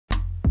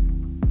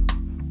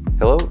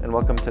Hello and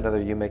welcome to another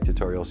uMake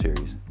tutorial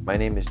series. My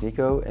name is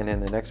Nico, and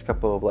in the next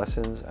couple of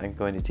lessons I'm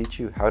going to teach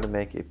you how to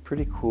make a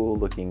pretty cool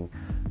looking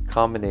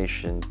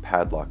combination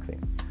padlock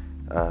thing.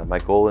 My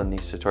goal in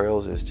these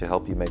tutorials is to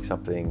help you make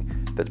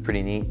something that's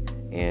pretty neat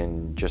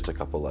in just a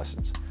couple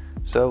lessons.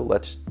 So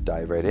let's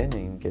dive right in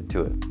and get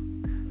to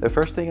it. The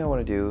first thing I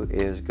want to do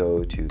is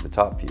go to the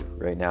top view.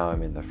 Right now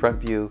I'm in the front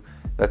view.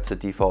 That's the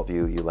default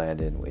view you land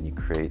in when you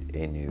create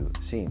a new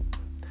scene.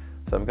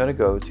 So I'm going to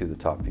go to the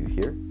top view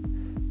here.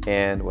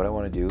 And what I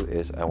want to do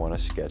is I want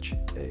to sketch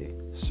a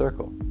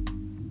circle.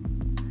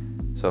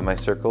 So my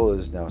circle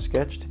is now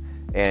sketched,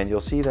 and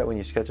you'll see that when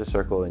you sketch a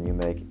circle in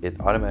uMake,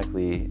 it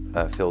automatically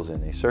fills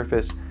in a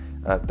surface.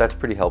 That's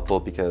pretty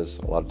helpful because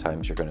a lot of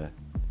times you're going to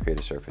create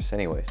a surface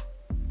anyways.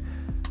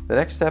 The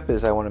next step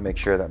is I want to make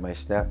sure that my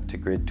snap to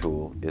grid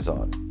tool is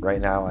on. Right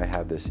now I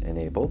have this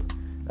enabled,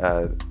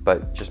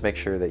 but just make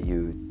sure that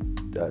you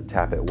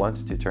tap it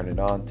once to turn it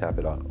on, tap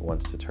it on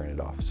once to turn it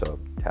off. So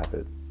tap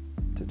it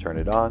to turn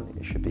it on,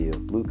 it should be a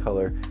blue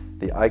color.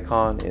 The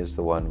icon is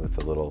the one with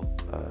the little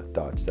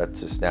dots.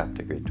 That's the snap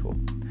to grid tool.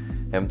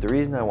 And the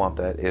reason I want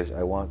that is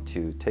I want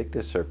to take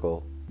this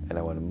circle and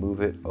I want to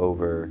move it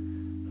over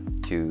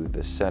to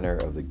the center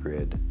of the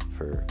grid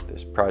for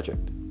this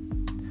project.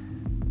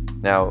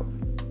 Now,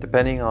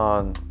 depending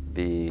on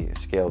the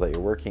scale that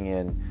you're working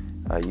in,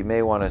 you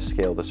may want to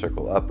scale the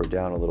circle up or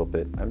down a little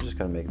bit. I'm just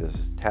going to make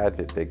this a tad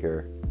bit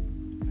bigger,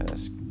 kind of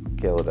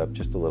scale it up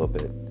just a little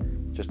bit,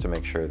 just to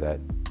make sure that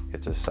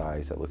it's a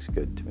size that looks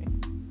good to me.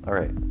 All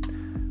right,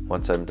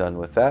 once I'm done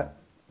with that,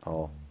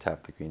 I'll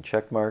tap the green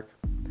check mark.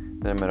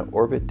 Then I'm going to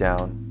orbit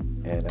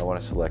down, and I want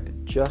to select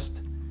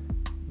just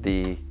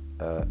the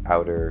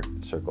outer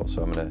circle.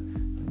 So I'm going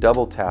to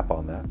double tap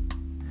on that,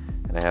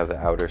 and I have the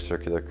outer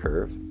circular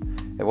curve.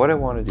 And what I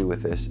want to do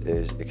with this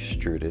is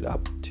extrude it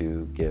up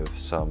to give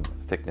some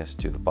thickness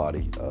to the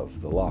body of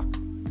the lock. So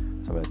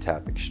I'm going to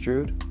tap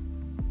extrude,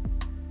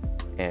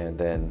 and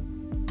then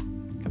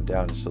come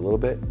down just a little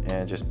bit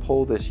and just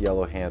pull this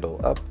yellow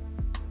handle up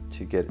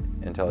to get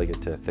until I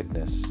get to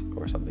thickness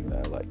or something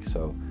that I like.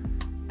 So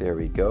there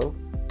we go.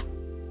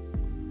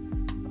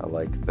 I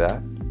like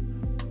that.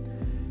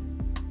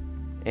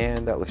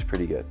 And that looks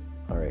pretty good.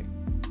 All right.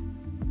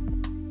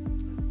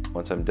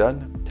 Once I'm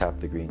done, tap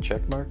the green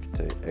check mark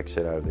to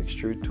exit out of the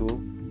extrude tool.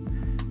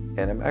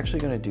 And I'm actually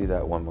going to do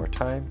that one more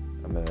time.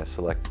 I'm going to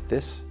select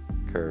this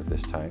curve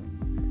this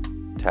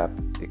time, tap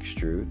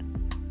extrude.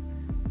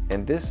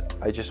 And this,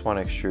 I just want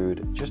to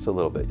extrude just a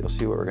little bit. You'll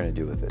see what we're going to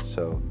do with it.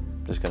 So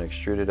I'm just going to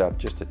extrude it up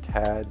just a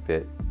tad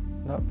bit,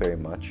 not very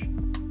much.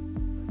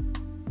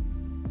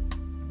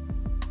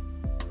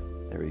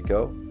 There we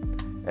go.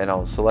 And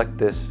I'll select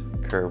this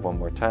curve one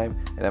more time,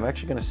 and I'm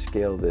actually going to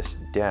scale this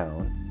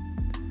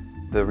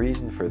down. The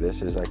reason for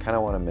this is I kind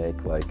of want to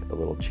make like a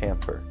little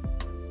chamfer.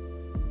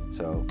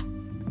 So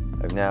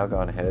I've now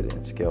gone ahead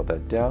and scaled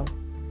that down.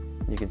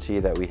 You can see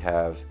that we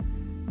have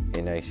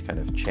a nice kind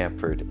of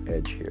chamfered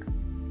edge here.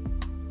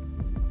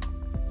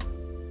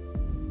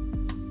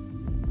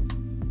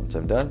 Once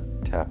I'm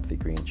done, tap the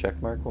green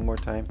check mark one more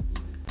time,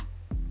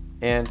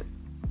 and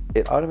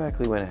it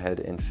automatically went ahead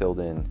and filled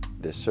in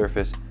this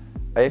surface.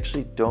 I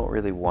actually don't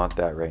really want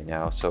that right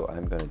now, so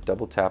I'm going to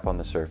double tap on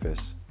the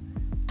surface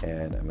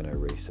and I'm going to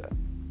erase that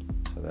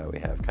so that we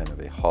have kind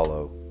of a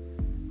hollow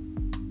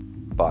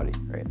body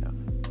right now.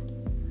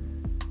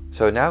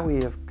 So now we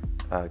have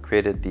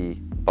created the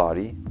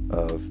body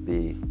of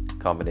the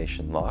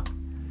combination lock.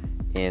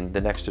 In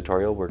the next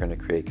tutorial, we're going to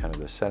create kind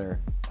of the center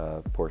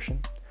portion,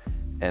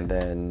 and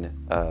then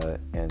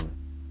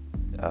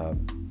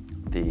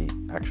the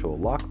actual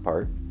lock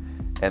part.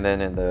 And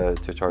then in the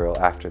tutorial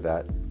after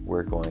that,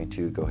 we're going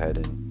to go ahead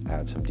and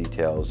add some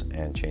details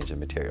and change the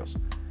materials.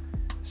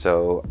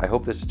 So I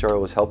hope this tutorial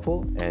was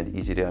helpful and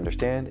easy to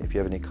understand. If you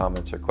have any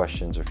comments or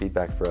questions or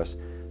feedback for us,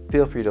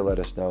 feel free to let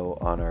us know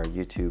on our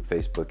YouTube,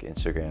 Facebook,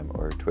 Instagram,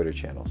 or Twitter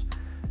channels.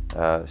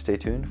 Stay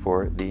tuned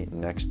for the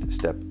next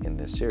step in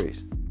this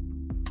series.